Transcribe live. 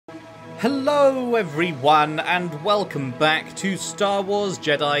Hello everyone and welcome back to Star Wars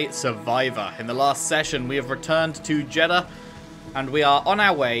Jedi Survivor. In the last session we have returned to Jeddah and we are on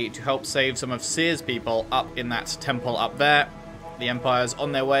our way to help save some of Seer's people up in that temple up there. The Empire's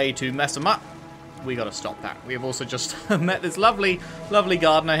on their way to mess them up. We gotta stop that. We have also just met this lovely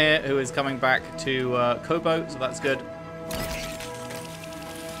gardener here who is coming back to Kobo, so that's good.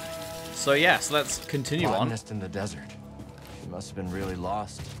 So yes, let's continue on. Botanist in the desert. She must have been really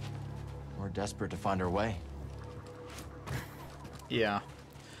lost. We're desperate to find our way. Yeah.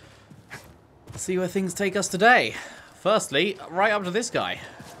 Let's see where things take us today. Firstly, right up to this guy.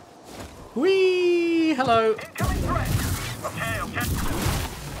 Whee! Hello. Incoming threat. Okay.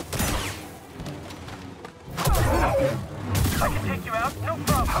 I can take you out, no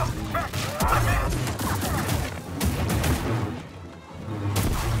problem. Back.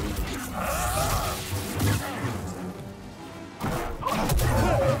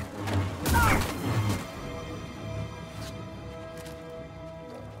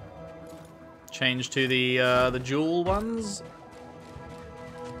 Change to the dual ones.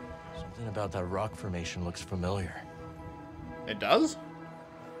 Something about that rock formation looks familiar. It does?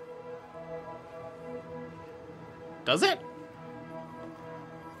 Does it?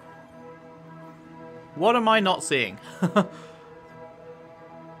 What am I not seeing?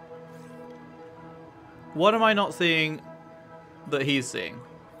 What am I not seeing that he's seeing?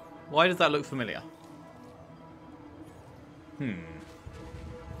 Why does that look familiar?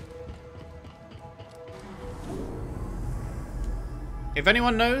 If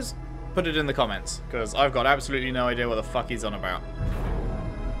anyone knows, put it in the comments, because I've got absolutely no idea what the fuck he's on about.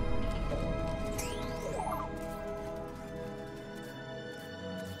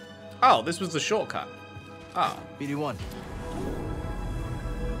 Oh, this was the shortcut. Ah. BD1.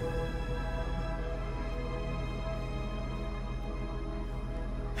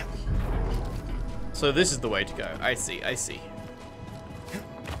 So this is the way to go. I see, I see.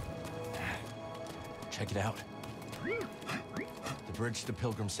 Check it out. The bridge to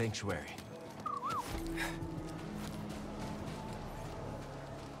Pilgrim Sanctuary.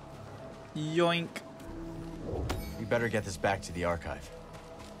 Yoink. We better get this back to the archive.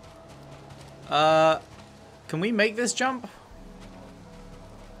 Can we make this jump?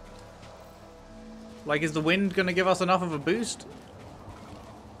 Like, is the wind gonna give us enough of a boost?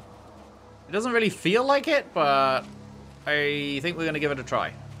 It doesn't really feel like it, but I think we're gonna give it a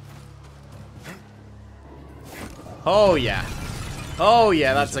try. Oh yeah. Oh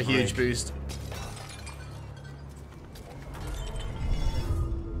yeah, that's a huge boost.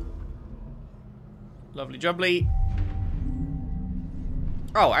 Lovely jubbly.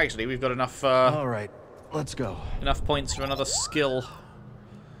 Oh, actually, we've got enough All right, let's go. enough points for another skill.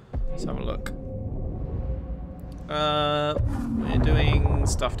 Let's have a look. We're doing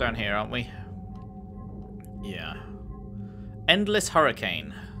stuff down here, aren't we? Yeah. Endless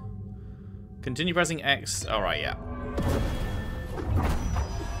Hurricane. Continue pressing X. Alright, yeah.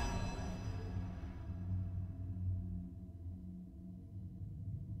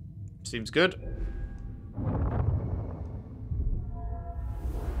 Seems good.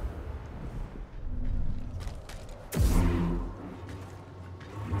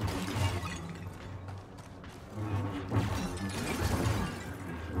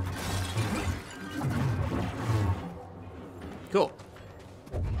 Cool.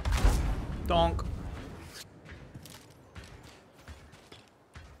 Donk.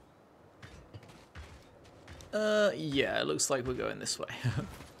 Yeah, it looks like we're going this way.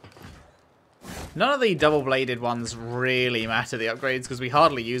 None of the double-bladed ones really matter, the upgrades, because we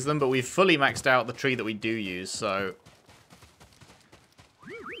hardly use them, but we've fully maxed out the tree that we do use, so...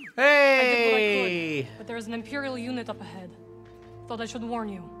 Hey! I did what I could, but there is an Imperial unit up ahead. Thought I should warn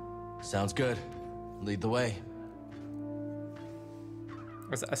you. Sounds good. Lead the way.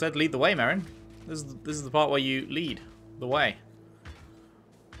 I said lead the way, Marin. This is the part where you lead the way.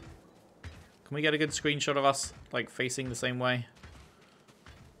 Can we get a good screenshot of us, like, facing the same way?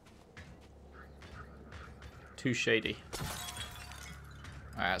 Too shady.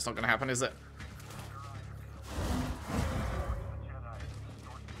 Alright, it's not gonna happen, is it?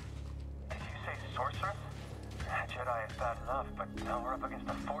 Did you say sorcerer? Jedi is bad enough, but now we're up against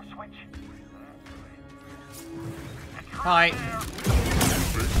a force switch. Hi.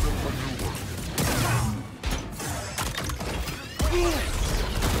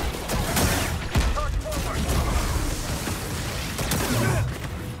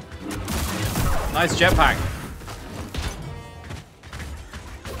 Nice jetpack.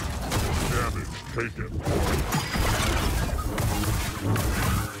 Damage taken.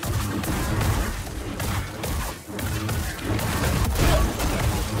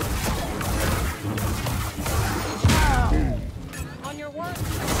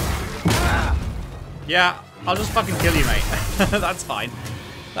 Yeah, I'll just fucking kill you, mate. That's fine.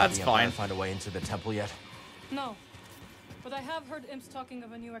 That's The fine. Empire find a way into the temple yet? No. But I have heard imps talking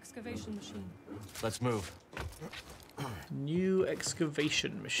of a new excavation machine. Let's move. New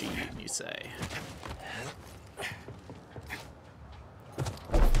excavation machine, you say?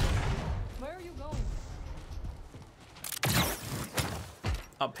 Where are you going?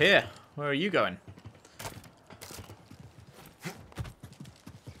 Up here. Where are you going?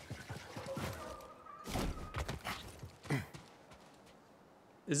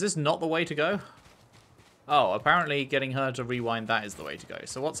 Is this not the way to go? Oh, apparently getting her to rewind that is the way to go.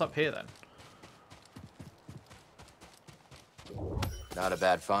 So what's up here then? Not a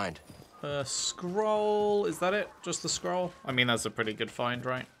bad find. Scroll. Is that it? Just the scroll? I mean, that's a pretty good find,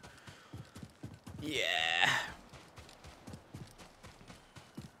 right? Yeah.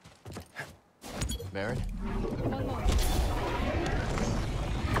 Merrin? One moment.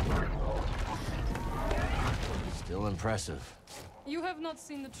 Still impressive. You have not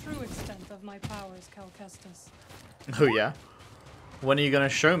seen the true extent of my powers, Cal Kestis. Oh, yeah? When are you going to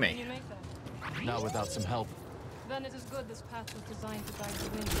show Can me? you make that? Not without some help. Then it is good this path was designed to guide the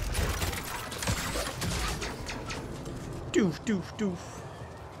wind. Doof, doof, doof.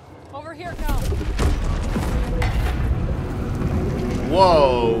 Over here, Cal.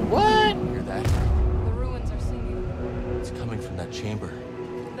 Whoa, what? Hear that? The ruins are singing. It's coming from that chamber.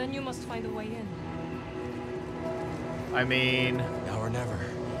 Then you must find a way in. I mean, Now or never.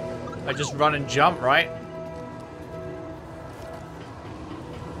 I just run and jump, right?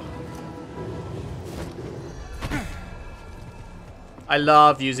 I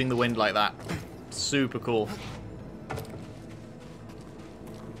love using the wind like that. Super cool.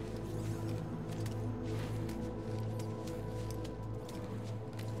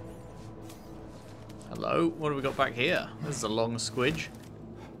 Hello, what have we got back here? This is a long squidge.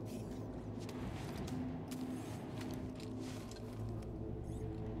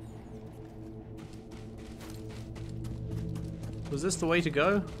 Was this the way to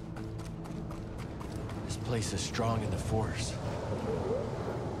go? This place is strong in the Force.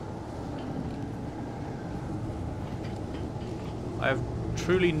 I have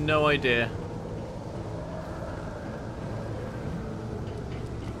truly no idea.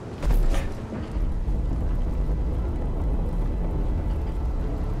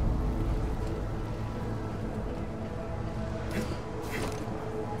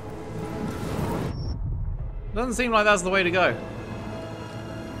 Doesn't seem like that's the way to go.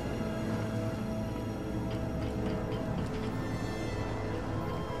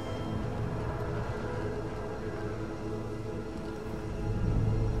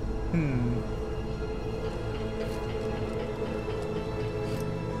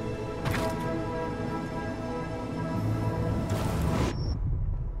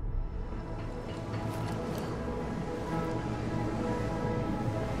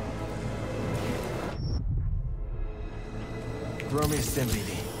 Romy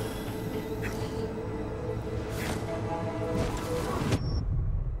Simbini.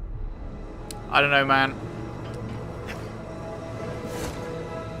 I don't know, man.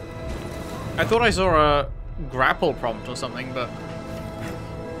 I thought I saw a grapple prompt or something, but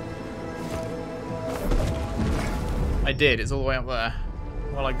I did. It's all the way up there.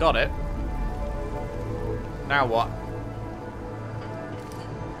 Well, I got it. Now what?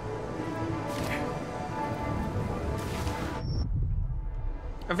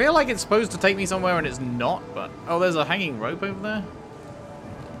 I feel like it's supposed to take me somewhere and it's not, but... Oh, there's a hanging rope over there?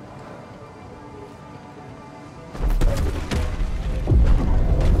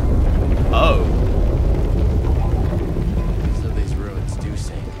 Oh. So these ruins do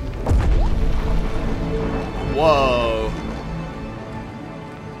sing. Whoa.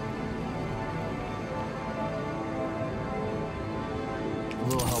 A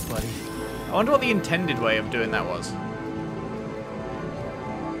little help, buddy. I wonder what the intended way of doing that was.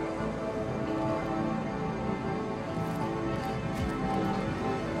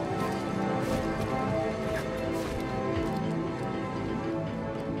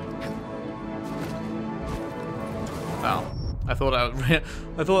 I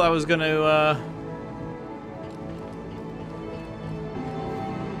thought I was going to. I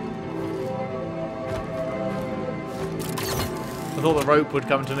thought the rope would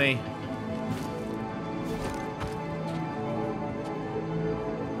come to me.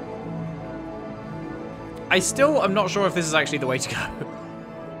 I'm not sure if this is actually the way to go.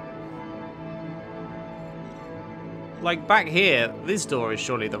 Like back here, this door is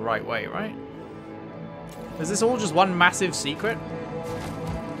surely the right way, right? Is this all just one massive secret?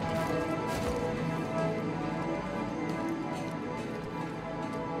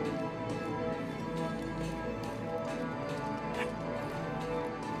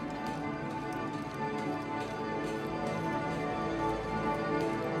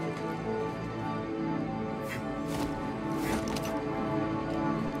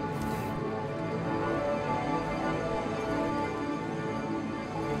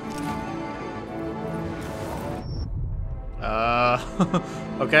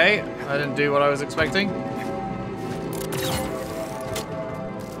 Okay, I didn't do what I was expecting.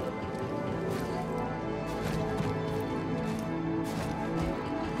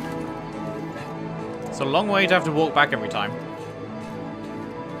 It's a long way to have to walk back every time.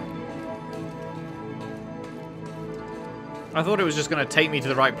 I thought it was just going to take me to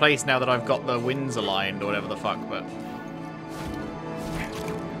the right place now that I've got the winds aligned or whatever the fuck, but...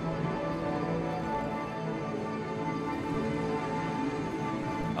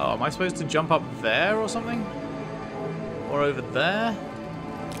 Oh, am I supposed to jump up there or something? Or over there?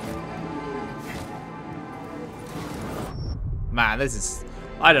 Man, this is...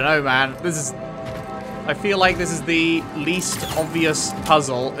 I don't know, man. This is... I feel like this is the least obvious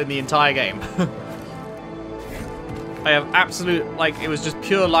puzzle in the entire game. I have absolute... Like, it was just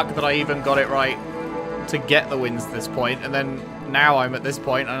pure luck that I even got it right to get the wins to this point, and then now I'm at this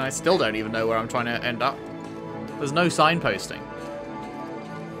point, and I still don't even know where I'm trying to end up. There's no signposting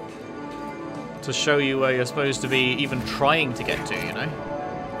to show you where you're supposed to be even trying to get to, you know?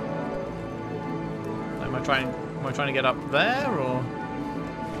 Am I trying to get up there, or...?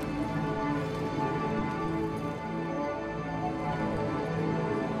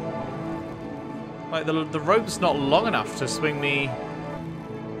 Like, the rope's not long enough to swing me...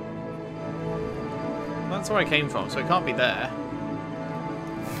 That's where I came from, so it can't be there.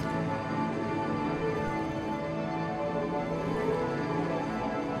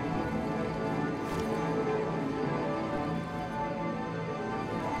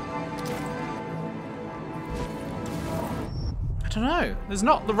 I don't know. There's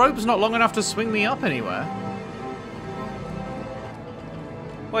not... The rope's not long enough to swing me up anywhere.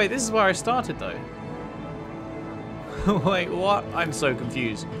 Wait, this is where I started, though. Wait, what? I'm so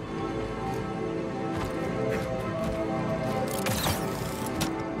confused.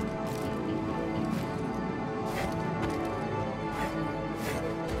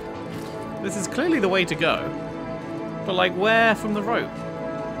 This is clearly the way to go. But, like, where from the rope?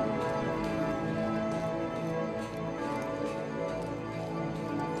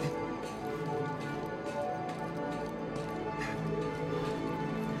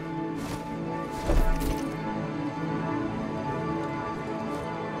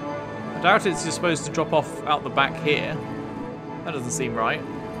 I doubt it's just supposed to drop off out the back here. That doesn't seem right.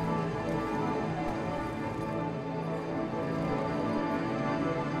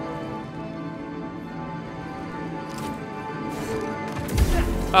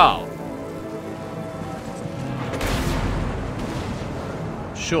 Oh.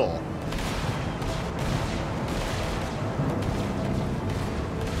 Sure.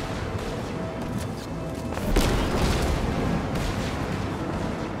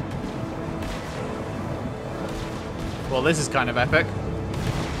 Well, this is kind of epic.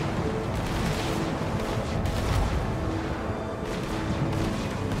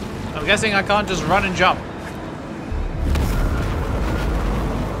 I'm guessing I can't just run and jump.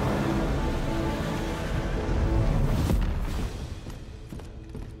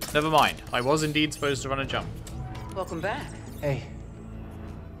 Never mind. I was indeed supposed to run and jump. Welcome back. Hey,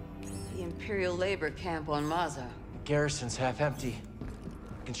 The Imperial labor camp on Maza. the garrison's half empty.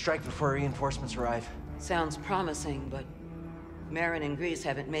 We can strike before reinforcements arrive. Sounds promising, but Marin and Grease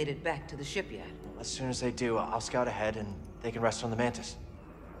haven't made it back to the ship yet. As soon as they do, I'll scout ahead and they can rest on the Mantis.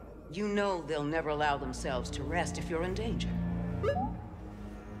 You know they'll never allow themselves to rest if you're in danger.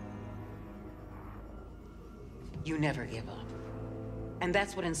 You never give up. And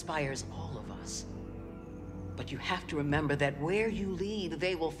that's what inspires all of us. But you have to remember that where you lead,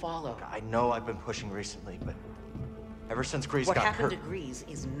 they will follow. I know I've been pushing recently, but ever since Grease What got happened hurt... to Grease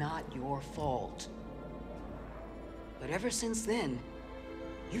is not your fault. But ever since then,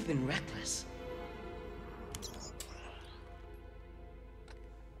 you've been reckless.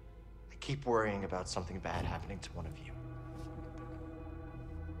 I keep worrying about something bad happening to one of you.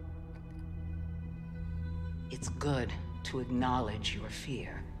 It's good to acknowledge your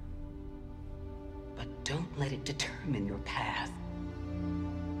fear. But don't let it determine your path.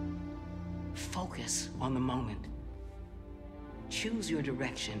 Focus on the moment. Choose your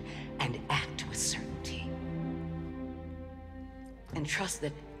direction and act with certainty. And trust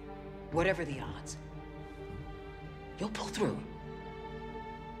that, whatever the odds, you'll pull through.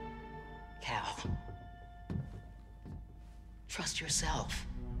 Cal, trust yourself.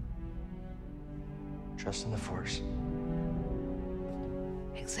 Trust in the Force.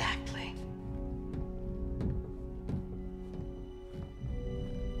 Exactly.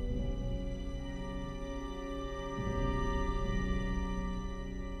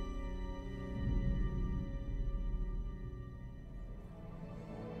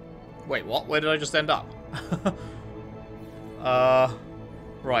 Wait, what? Where did I just end up?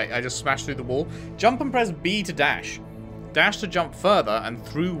 Right, I just smashed through the wall. Jump and press B to dash. Dash to jump further and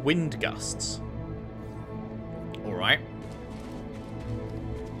through wind gusts. Alright.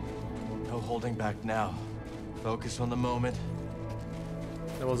 No holding back now. Focus on the moment.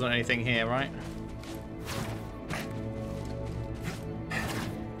 There wasn't anything here, right?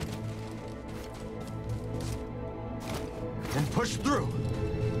 And push through.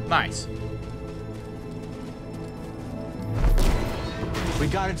 Nice. We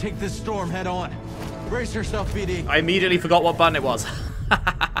gotta take this storm head on. Brace yourself, BD. I immediately forgot what button it was.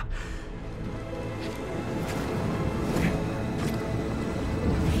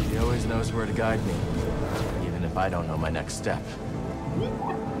 He always knows where to guide me, even if I don't know my next step.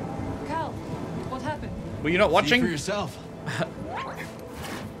 Cal, what happened? Were you not See watching? for yourself.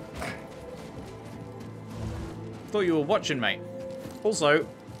 Thought you were watching, mate. Also,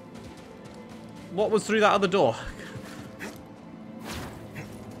 what was through that other door?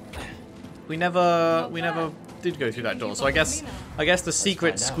 We never did go through that door, so I guess the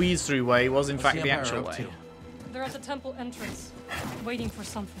secret squeeze through way was in fact the actual way. They're at the temple entrance, waiting for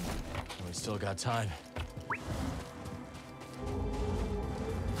something. We still got time.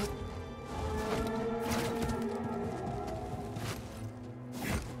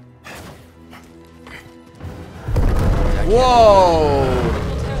 Whoa!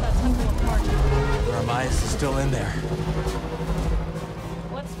 We'll tear that temple apart. Ramias is still in there.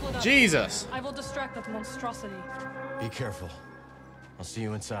 Let's split up. Jesus! I will distract that monstrosity. Be careful. I'll see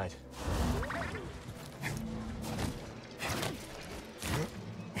you inside.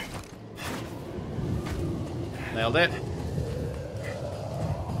 Nailed it.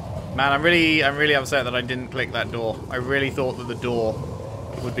 Man, I'm really upset that I didn't click that door. I really thought that the door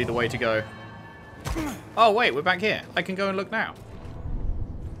would be the way to go. Oh wait, we're back here. I can go and look now.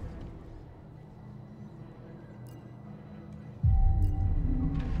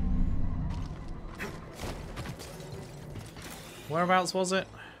 Whereabouts was it?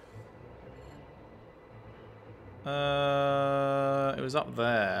 It was up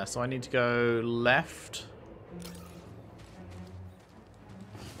there, so I need to go left.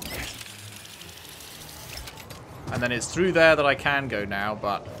 And then it's through there that I can go now,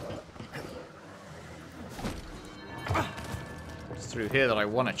 but it's through here that I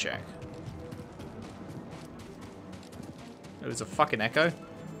want to check. It was a fucking echo.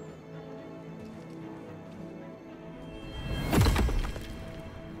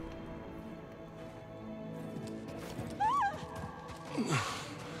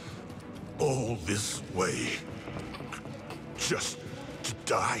 All this way. Just to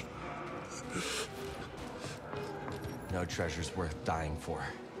die. No treasure's worth dying for.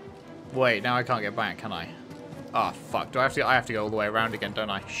 Wait, now I can't get back, can I? Ah, fuck. Do I have to go all the way around again, don't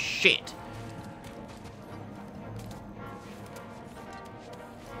I? Shit.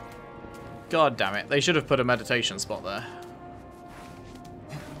 God damn it. They should have put a meditation spot there.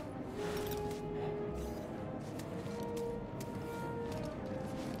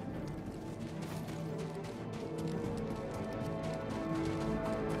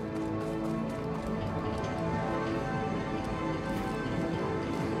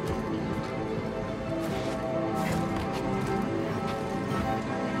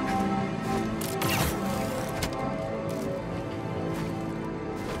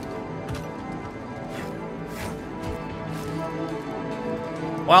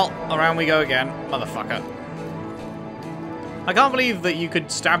 Well, around we go again. Motherfucker. I can't believe that you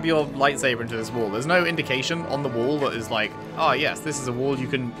could stab your lightsaber into this wall. There's no indication on the wall that is like, oh yes, this is a wall you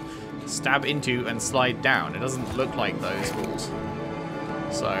can stab into and slide down. It doesn't look like those walls.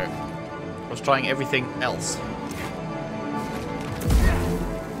 So, I was trying everything else.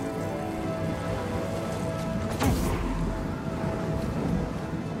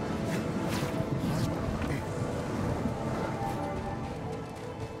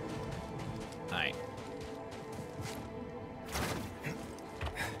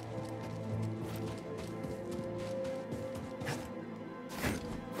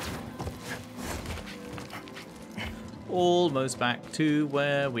 Almost back to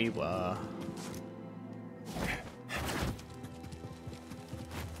where we were.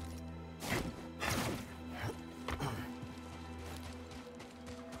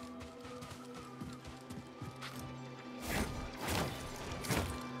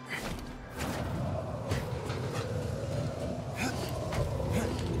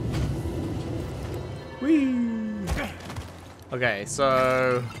 Whee! Okay,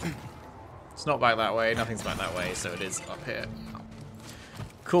 so it's not back that way, nothing's back that way, so it is up here.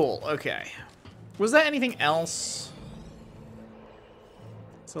 Cool, okay. Was there anything else?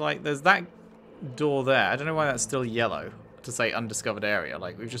 So, like, there's that door there. I don't know why that's still yellow. to say undiscovered area.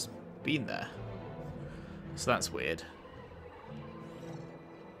 Like, we've just been there. So that's weird.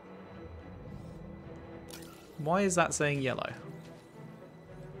 Why is that saying yellow?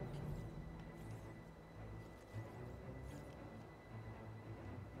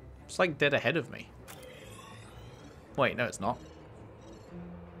 It's like dead ahead of me. Wait, no, it's not.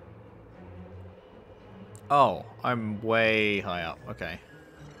 Oh, I'm way high up. Okay.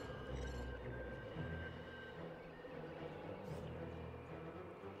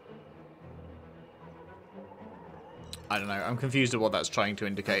 I don't know. I'm confused at what that's trying to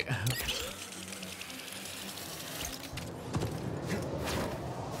indicate.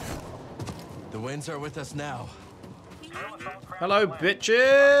 The winds are with us now. Hello, bitches!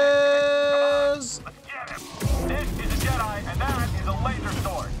 Let's get him. This is a Jedi, and that is a laser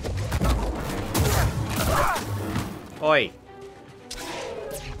sword. Oi.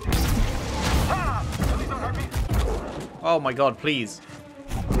 Please don't hurt me. Oh my god, please.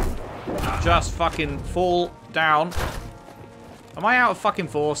 Just fucking fall down. Am I out of fucking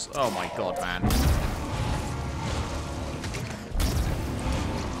force? Oh my god, man.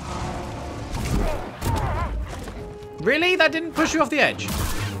 Really? That didn't push you off the edge?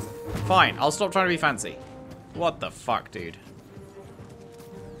 Fine, I'll stop trying to be fancy. What the fuck, dude?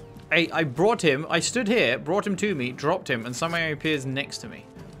 I brought him, I stood here, brought him to me, dropped him, and somehow he appears next to me.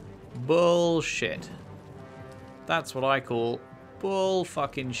 Bullshit. That's what I call bull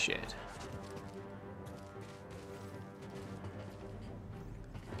fucking shit.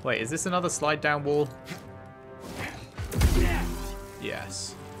 Wait, is this another slide down wall?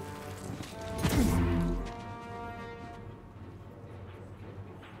 Yes.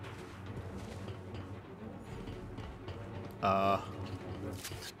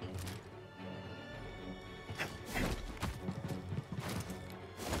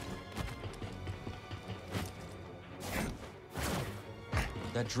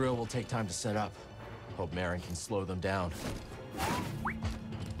 That drill will take time to set up. Hope Marin can slow them down.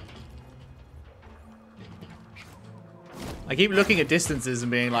 I keep looking at distances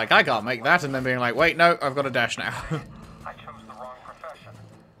and being like, I can't make that, and then being like, wait, no, I've got to dash now. I chose the wrong profession.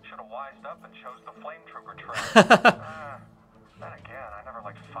 Should have wised up and chose the flame trooper trail. Then again, I never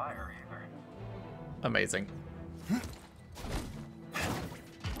liked fire either. Amazing.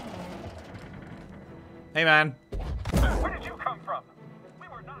 Hey, man. Where did you come from? We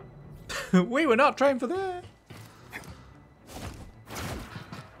were not. We were not trained for that.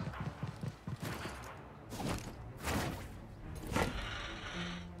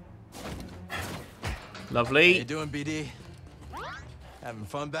 Lovely. How you doing, BD? Having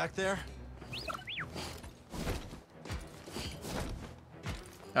fun back there?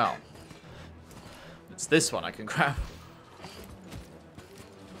 Oh. It's this one I can grab.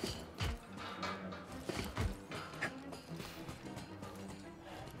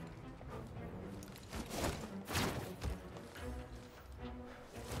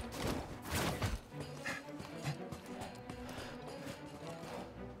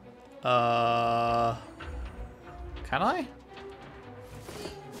 Can I?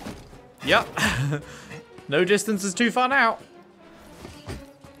 Yep. No distance is too far now. You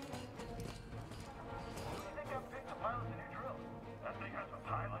think I'm picked to pilot the new drill? That thing has a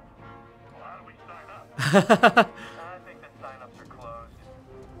pilot. Well, how do we sign up? I think the sign-ups are closed.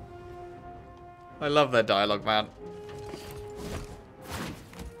 I love their dialogue, man.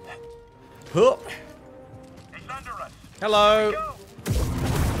 Huh. He's under us. Hello. Go!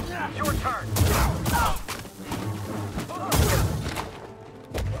 It's your turn.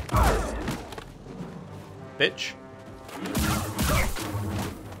 Bitch.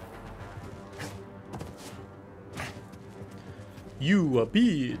 You a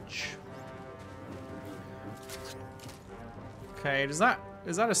bitch. Okay, is that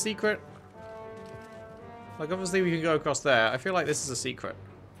a secret? Like, obviously we can go across there. I feel like this is a secret.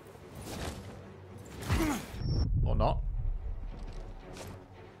 Or not.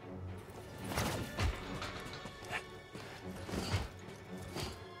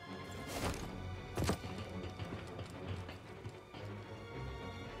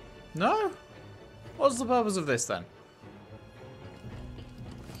 No? What's the purpose of this then?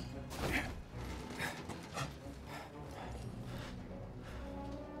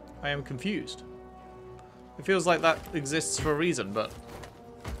 I am confused. It feels like that exists for a reason, but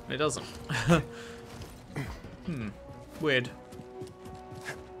it doesn't. Weird.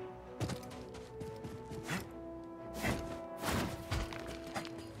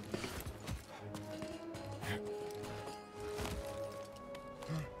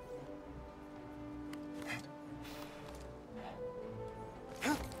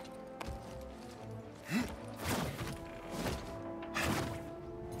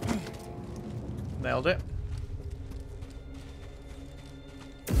 Nailed it.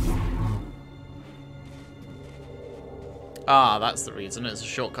 Ah, that's the reason. It's a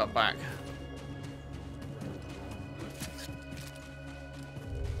shortcut back.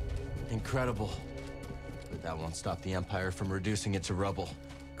 Incredible. But that won't stop the Empire from reducing it to rubble.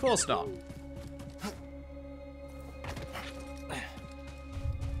 Of course not.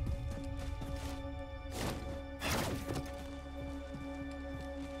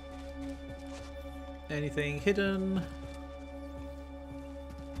 Anything hidden?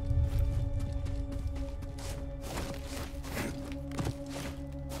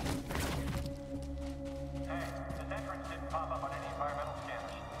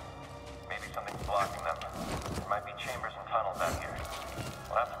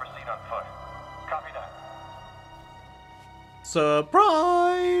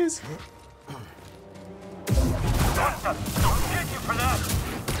 Surprise!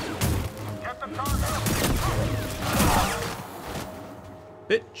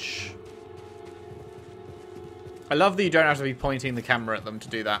 Bitch. I love that you don't have to be pointing the camera at them to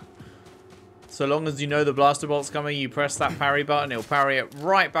do that. So long as you know the blaster bolt's coming, you press that parry button, it'll parry it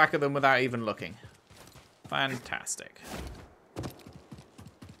right back at them without even looking. Fantastic.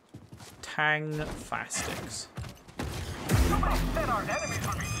 Tang-fastics. Somebody said our enemies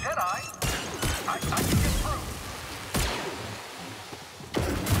would be Jedi. I can get through.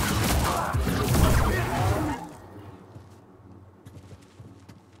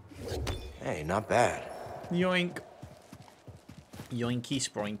 Hey, not bad. Yoink. Yoinky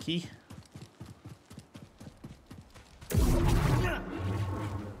sproinky.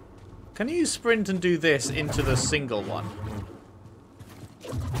 Can you sprint and do this into the single one?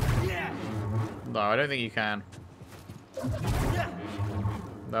 No, I don't think you can.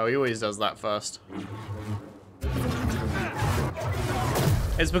 No, he always does that first.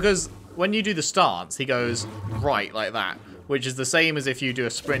 It's because when you do the stance, he goes right like that, which is the same as if you do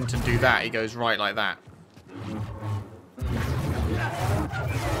a sprint and do that, he goes right like that.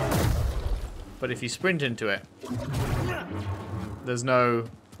 But if you sprint into it, there's no...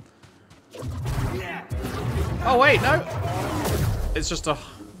 Oh wait, no! It's just a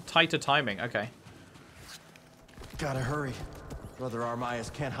tighter timing, okay. Gotta hurry. Brother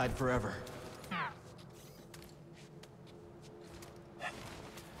Armias can't hide forever.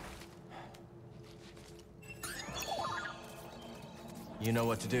 You know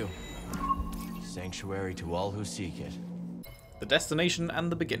what to do. Sanctuary to all who seek it. The destination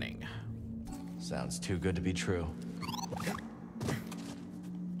and the beginning. Sounds too good to be true.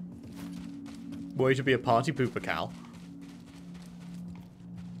 Way to be a party pooper, Cal.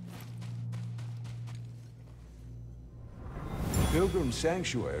 Pilgrim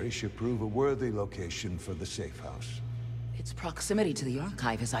Sanctuary should prove a worthy location for the safe house. Its proximity to the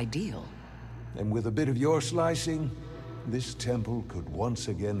Archive is ideal. And with a bit of your slicing, this temple could once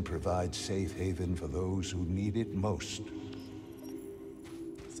again provide safe haven for those who need it most.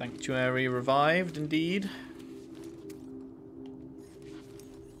 Sanctuary revived, indeed.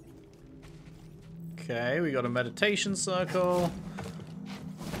 Okay, we got a meditation circle.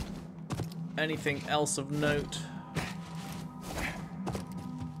 Anything else of note?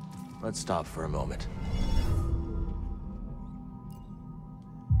 Let's stop for a moment.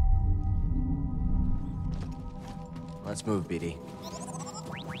 Let's move, BD.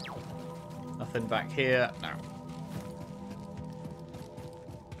 Nothing back here. No.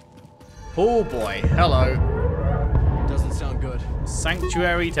 Oh boy, hello. Doesn't sound good.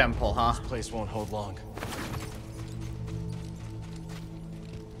 Sanctuary temple, huh? This place won't hold long.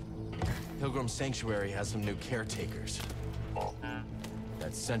 Pilgrim Sanctuary has some new caretakers.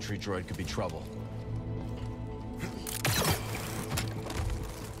 That sentry droid could be trouble.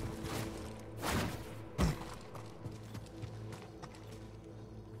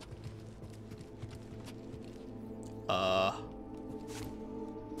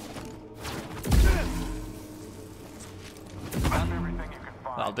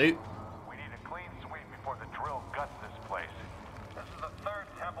 That'll do. We need a clean sweep before the drill guts this place. This is the third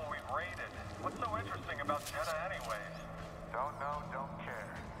temple we've raided. What's so interesting about Jedi anyways? Don't know, don't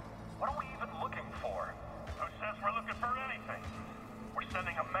care. What are we even looking for? Who says we're looking for anything? We're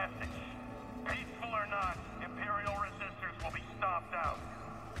sending a message. Peaceful or not, Imperial resistors will be stomped out.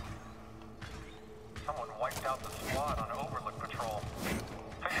 Someone wiped out the squad on Overlook Patrol. Think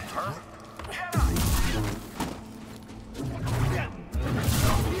it's her? Jedi!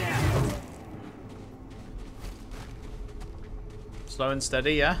 Slow and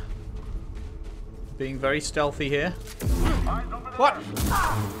steady, yeah? Being very stealthy here. What?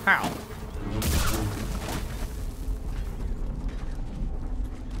 How?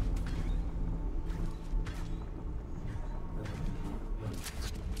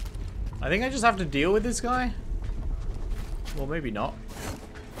 I think I just have to deal with this guy. Well, maybe not.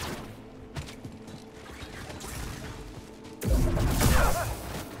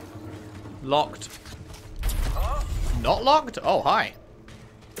 Locked. Not locked? Oh, hi.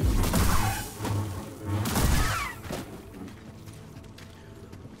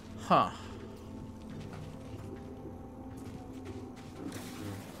 Huh.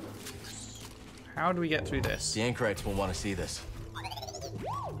 How do we get through this? The anchorites will want to see this.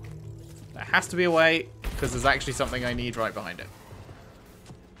 There has to be a way, because there's actually something I need right behind it.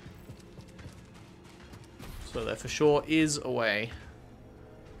 So there for sure is a way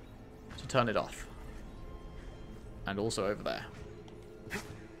to turn it off. And also over there.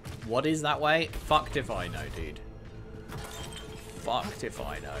 What is that way? Fucked if I know, dude. Fucked if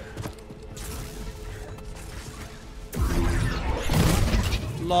I know.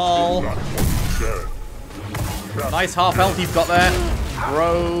 LOL. Nice half health you've got there,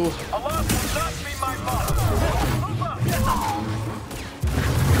 bro.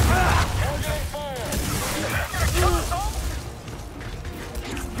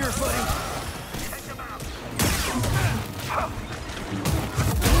 You're footing.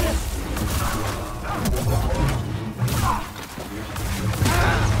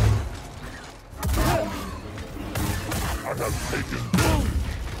 I have taken this.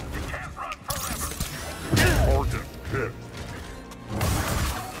 You can't run forever. Target hit.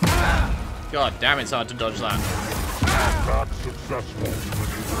 God damn, it's hard to dodge that. Attack successful.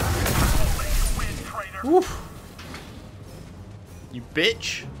 Woof. You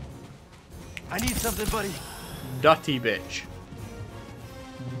bitch. I need something, buddy. Dutty bitch.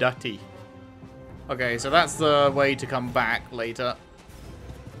 Dutty. Okay, so that's the way to come back later.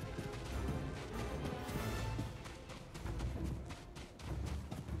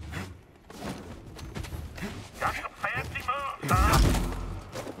 Got some fancy moves,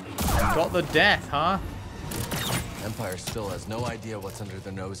 huh? Got the death, huh? Empire still has no idea what's under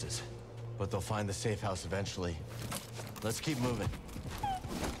their noses, but they'll find the safe house eventually. Let's keep moving.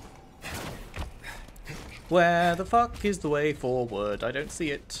 Where the fuck is the way forward? I don't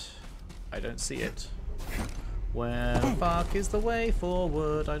see it. I don't see it. Where the fuck is the way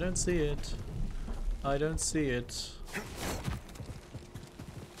forward? I don't see it. I don't see it.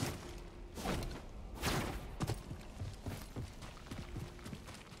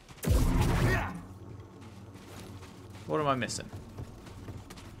 What am I missing?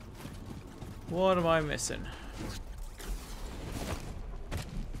 What am I missing?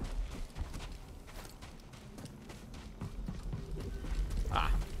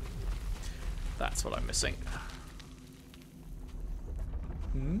 Ah. That's what I'm missing.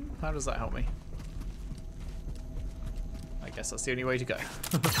 How does that help me? I guess that's the only way to go.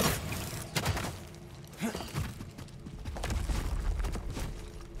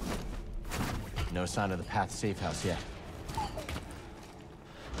 No sign of the path safe house yet.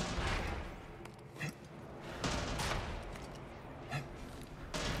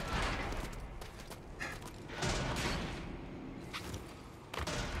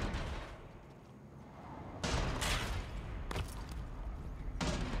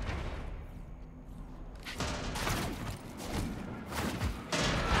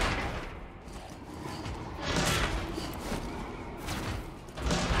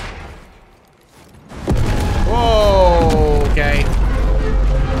 Okay.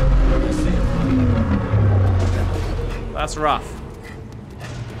 That's rough.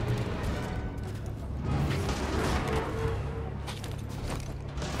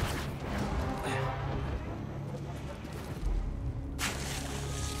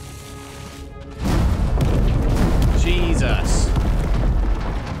 Jesus.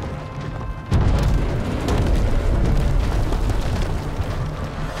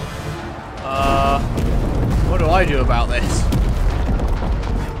 What do I do about this?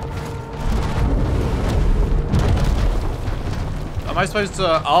 Am I supposed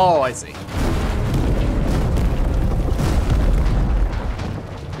to... Oh, I see.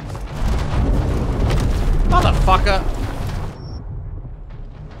 Motherfucker.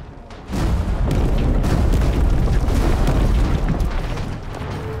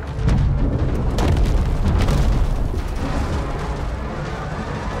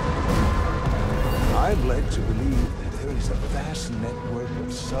 I'm led to believe that there is a vast network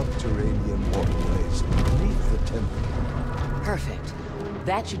of subterranean waterways beneath the temple. Perfect.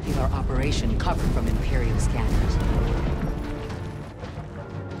 That should give our operation cover from Imperial scanners.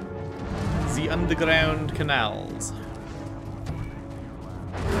 The underground canals.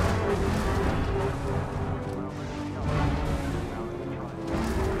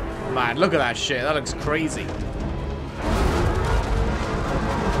 Man, look at that shit. That looks crazy.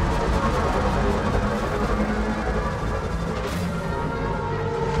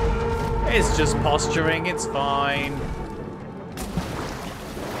 It's just posturing, it's fine.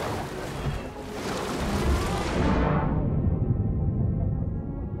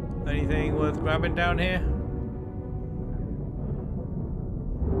 Anything worth grabbing down here?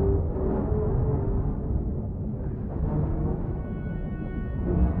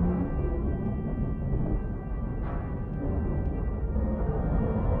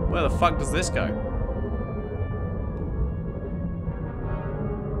 Where the fuck does this go?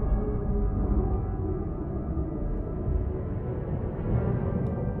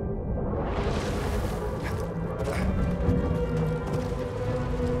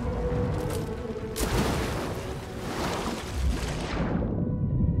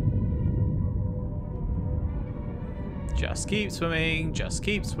 Just keep swimming, just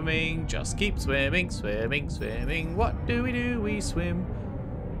keep swimming, just keep swimming, swimming, swimming. What do? We swim.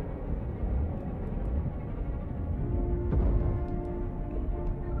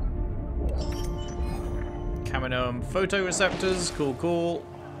 Caminome photoreceptors, cool, cool.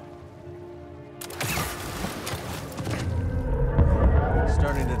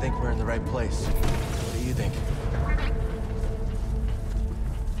 Starting to think we're in the right place. What do you think?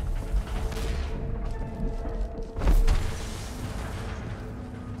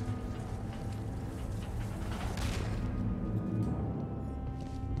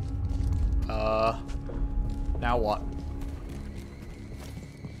 Now what?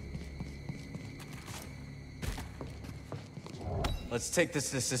 Let's take this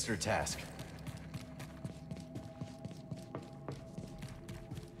to Sister Task.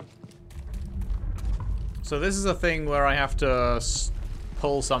 So this is a thing where I have to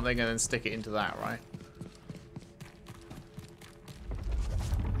pull something and then stick it into that, right?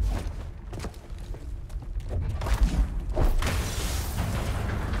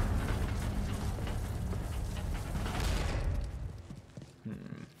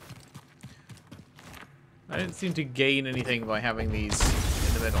 I don't seem to gain anything by having these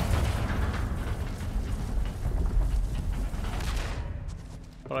in the middle.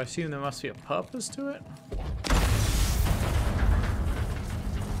 But I assume there must be a purpose to it.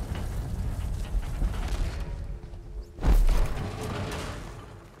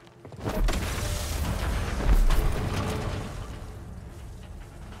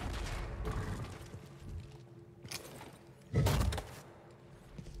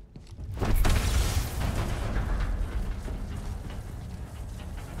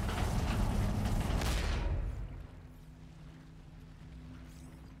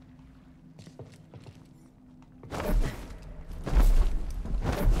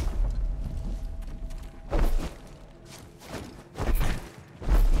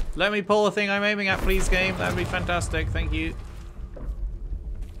 Let me pull the thing I'm aiming at, please, game. That'd be fantastic. Thank you.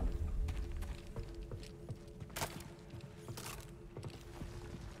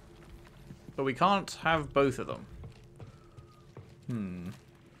 But we can't have both of them.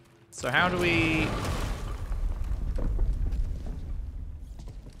 So how do we...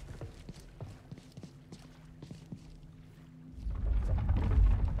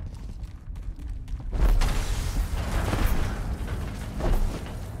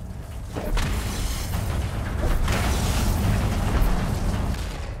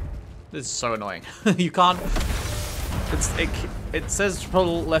 This is so annoying. You can't... It says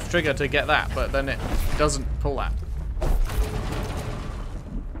pull left trigger to get that, but then it doesn't pull that.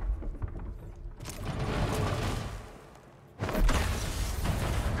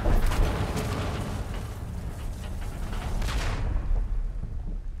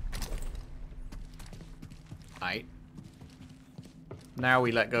 Right. Now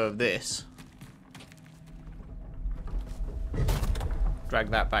we let go of this. Drag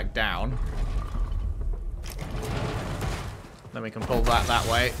that back down. Then we can pull that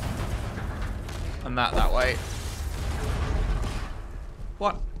way. And that way.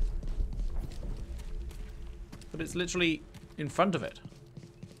 What? But it's literally in front of it.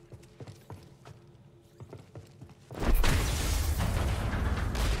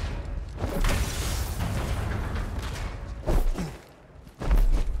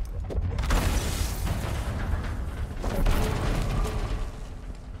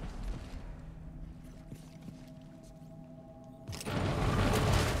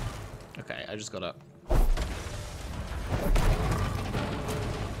 I just gotta...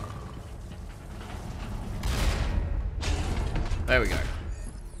 There we go.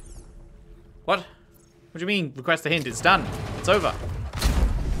 What? What do you mean, request a hint? It's done. It's over.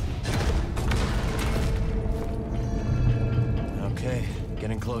 Okay,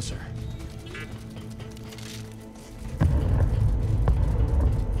 getting closer.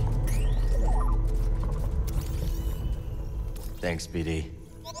 Thanks, BD.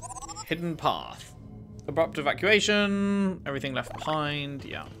 Hidden path. Abrupt evacuation. Everything left behind.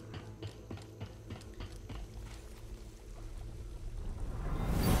 Yeah.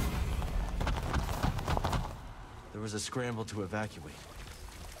 There was a scramble to evacuate.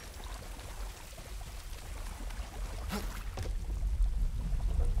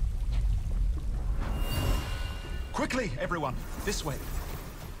 Quickly, everyone! This way!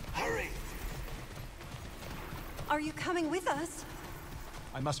 Hurry! Are you coming with us?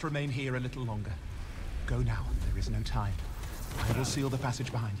 I must remain here a little longer. Go now, there is no time. I will seal the passage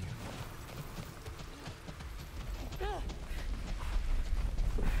behind you.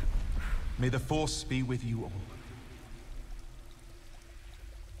 May the Force be with you all.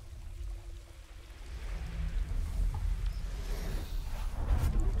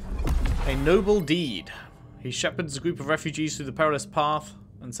 A noble deed. He shepherds a group of refugees through the perilous path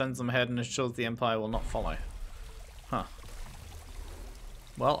and sends them ahead and ensures the Empire will not follow. Huh.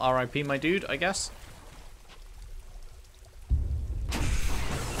 Well, RIP my dude, I guess.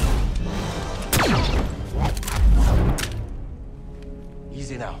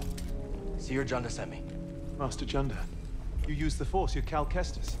 Easy now. See your Junda sent me. Master Junda, you use the Force, you're Cal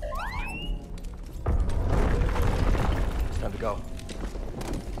Kestis. It's time to go.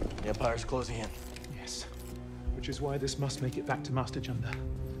 The Empire's closing in. Yes, which is why this must make it back to Master Junda.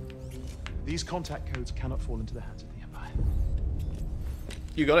 These contact codes cannot fall into the hands of the Empire.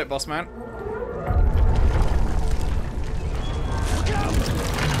 You got it, boss man.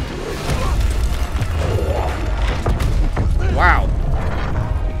 Wow.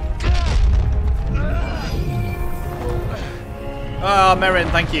 Ah, Merrin,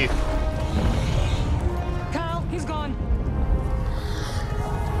 thank you. Cal, he's gone.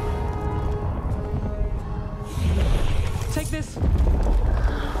 Take this.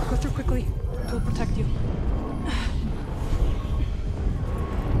 Go through quickly. It will protect you.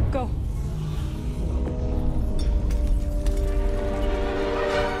 Go.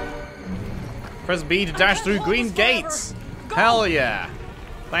 Press B to dash through green gates. Hell yeah.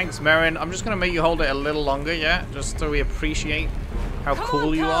 Thanks, Merrin. I'm just going to make you hold it a little longer, yeah? Just so we appreciate how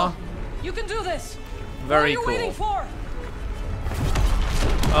cool you are. You can do this. Very cool. What are you waiting for?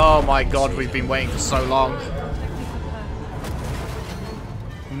 Oh my god, we've been waiting for so long.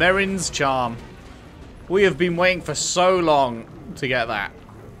 Merrin's charm. We have been waiting for so long to get that.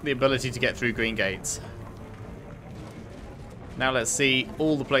 The ability to get through green gates. Now let's see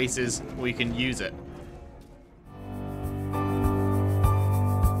all the places we can use it.